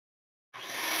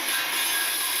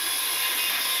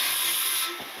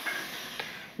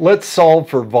Let's solve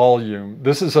for volume.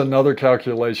 This is another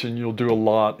calculation you'll do a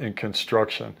lot in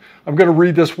construction. I'm going to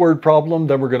read this word problem,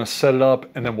 then we're going to set it up,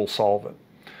 and then we'll solve it.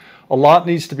 A lot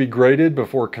needs to be graded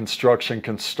before construction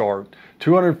can start.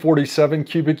 247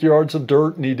 cubic yards of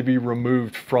dirt need to be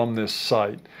removed from this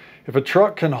site. If a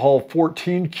truck can haul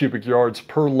 14 cubic yards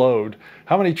per load,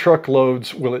 how many truck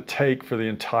loads will it take for the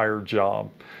entire job?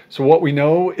 So what we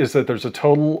know is that there's a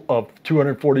total of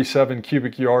 247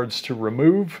 cubic yards to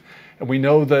remove, and we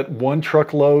know that one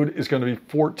truckload is going to be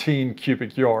 14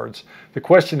 cubic yards. The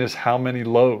question is how many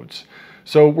loads?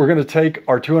 So we're going to take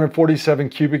our 247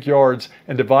 cubic yards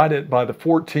and divide it by the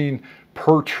 14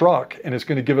 per truck, and it's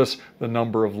going to give us the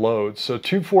number of loads. So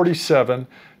 247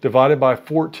 divided by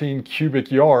 14 cubic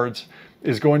yards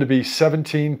is going to be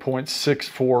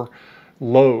 17.64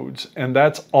 loads, and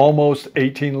that's almost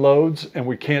 18 loads, and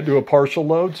we can't do a partial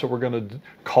load, so we're going to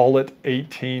call it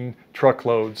 18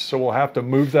 truckloads. So we'll have to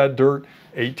move that dirt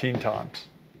 18 times.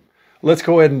 Let's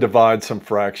go ahead and divide some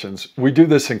fractions. We do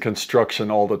this in construction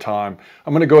all the time.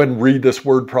 I'm going to go ahead and read this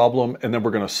word problem, and then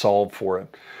we're going to solve for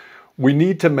it. We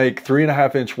need to make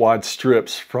 3.5 inch wide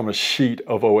strips from a sheet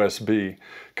of OSB.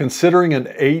 Considering an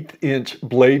 1/8 inch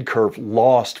blade curve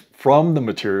lost from the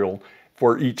material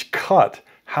for each cut,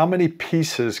 how many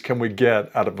pieces can we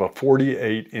get out of a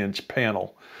 48 inch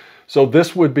panel? So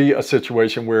this would be a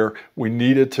situation where we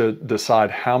needed to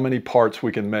decide how many parts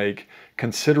we can make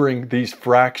considering these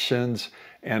fractions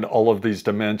and all of these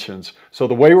dimensions. So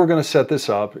the way we're going to set this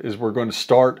up is we're going to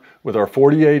start with our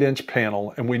 48 inch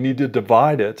panel, and we need to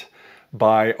divide it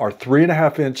by our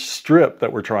 3.5 inch strip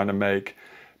that we're trying to make,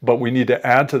 but we need to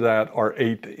add to that our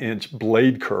 1/8 inch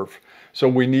blade curve. So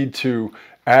we need to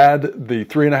add the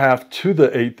 3.5 to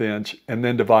the 1/8 inch and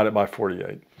then divide it by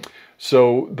 48.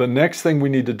 So the next thing we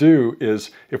need to do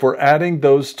is, if we're adding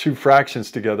those two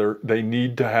fractions together, they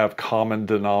need to have common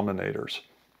denominators.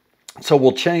 So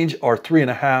we'll change our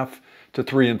 3.5 to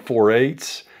 3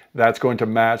 4/8. That's going to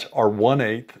match our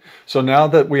 1/8. So now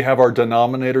that we have our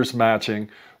denominators matching,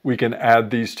 we can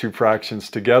add these two fractions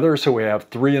together. So we have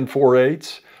 3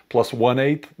 4/8 plus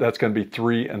 1/8. That's going to be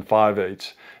 3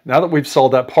 5/8. Now that we've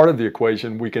solved that part of the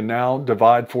equation, we can now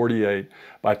divide 48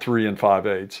 by 3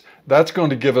 5/8. That's going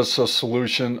to give us a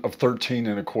solution of 13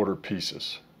 1/4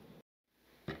 pieces.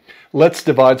 Let's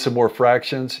divide some more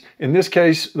fractions. In this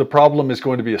case, the problem is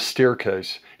going to be a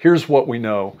staircase. Here's what we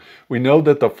know. We know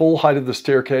that the full height of the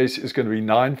staircase is going to be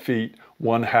 9 feet,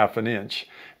 1/2 an inch.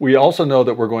 We also know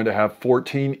that we're going to have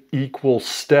 14 equal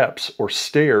steps or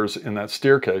stairs in that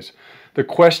staircase. The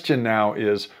question now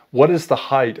is, what is the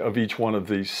height of each one of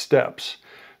these steps?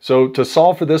 So to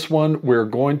solve for this one, we're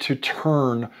going to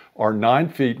turn our 9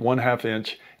 feet, 1/2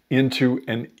 inch into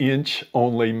an inch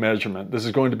only measurement. This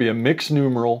is going to be a mixed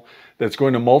numeral that's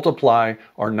going to multiply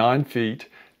our 9 feet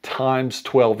times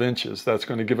 12 inches. That's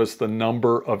going to give us the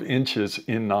number of inches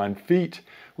in 9 feet,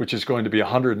 which is going to be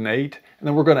 108. And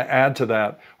then we're going to add to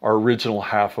that our original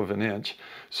 1/2 of an inch.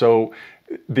 So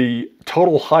the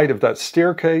total height of that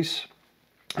staircase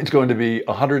is going to be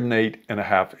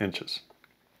 108.5 inches.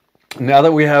 Now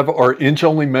that we have our inch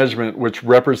only measurement, which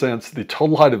represents the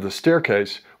total height of the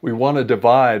staircase, we want to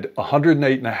divide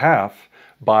 108.5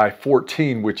 by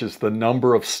 14, which is the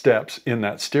number of steps in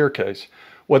that staircase.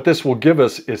 What this will give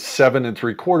us is 7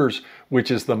 3/4, which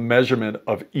is the measurement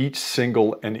of each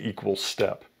single and equal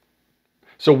step.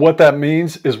 So what that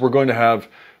means is we're going to have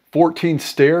 14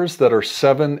 stairs that are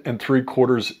 7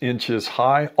 3/4 inches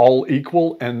high, all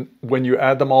equal, and when you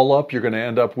add them all up, you're going to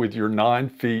end up with your 9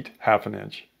 feet, 1/2 an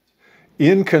inch.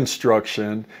 In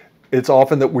construction, it's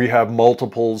often that we have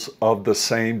multiples of the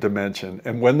same dimension,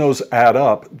 and when those add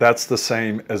up, that's the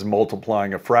same as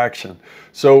multiplying a fraction.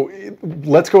 So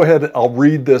let's go ahead, I'll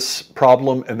read this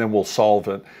problem and then we'll solve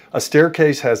it. A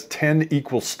staircase has 10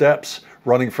 equal steps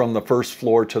running from the first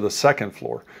floor to the second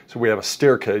floor. So we have a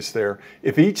staircase there.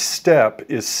 If each step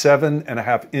is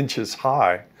 7.5 inches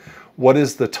high, what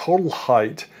is the total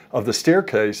height of the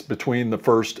staircase between the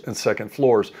first and second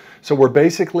floors? So we're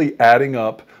basically adding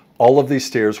up all of these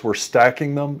stairs, we're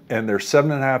stacking them, and they're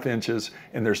 7.5 inches,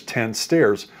 and there's 10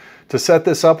 stairs. To set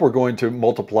this up, we're going to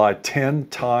multiply 10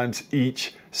 times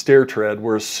each stair tread.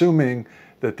 We're assuming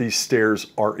that these stairs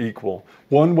are equal.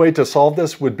 One way to solve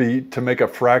this would be to make a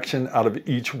fraction out of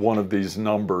each one of these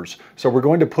numbers. So we're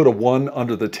going to put a 1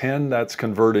 under the 10, that's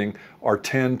converting our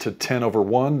 10 to 10 over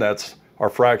 1, that's our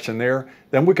fraction there.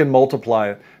 Then we can multiply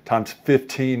it times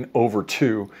 15 over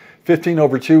 2. 15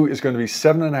 over 2 is going to be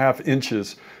 7.5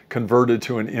 inches converted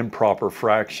to an improper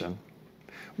fraction.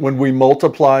 When we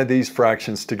multiply these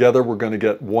fractions together, we're going to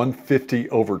get 150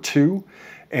 over 2.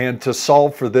 And to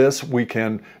solve for this, we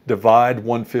can divide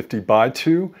 150 by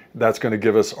 2. That's going to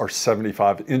give us our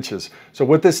 75 inches. So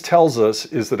what this tells us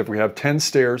is that if we have 10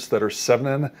 stairs that are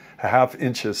 7.5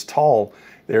 inches tall,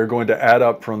 they're going to add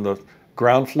up from the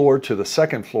ground floor to the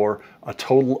second floor, a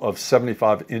total of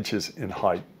 75 inches in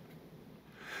height.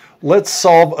 Let's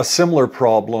solve a similar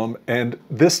problem, and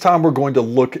this time we're going to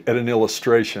look at an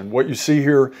illustration. What you see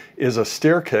here is a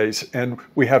staircase, and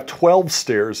we have 12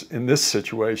 stairs in this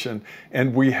situation,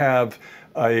 and we have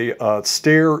a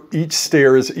stair. Each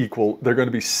stair is equal. They're going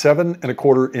to be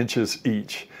 7.25 inches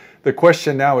each. The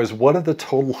question now is, what are the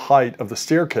total height of the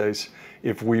staircase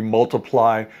if we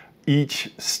multiply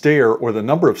each stair, or the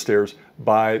number of stairs,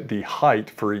 by the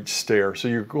height for each stair? So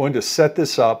you're going to set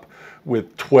this up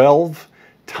with 12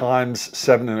 times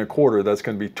 7.25. That's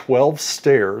going to be 12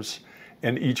 stairs,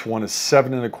 and each one is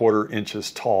 7.25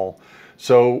 inches tall.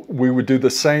 So we would do the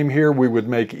same here. We would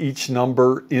make each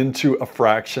number into a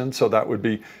fraction. So that would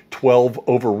be 12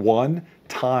 over 1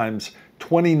 times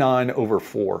 29 over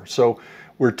 4. So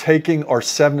we're taking our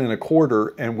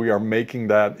 7.25 and we are making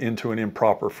that into an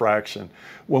improper fraction.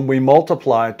 When we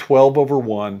multiply 12 over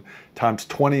 1 times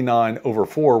 29 over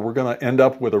 4, we're going to end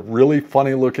up with a really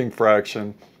funny looking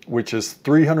fraction, which is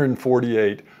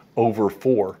 348 over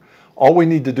 4. All we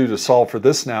need to do to solve for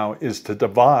this now is to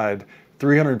divide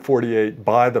 348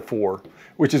 by the 4,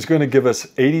 which is going to give us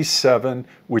 87,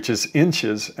 which is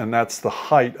inches, and that's the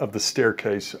height of the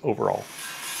staircase overall.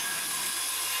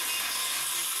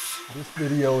 This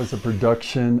video is a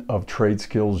production of Trade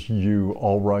Skills U,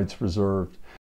 all rights reserved.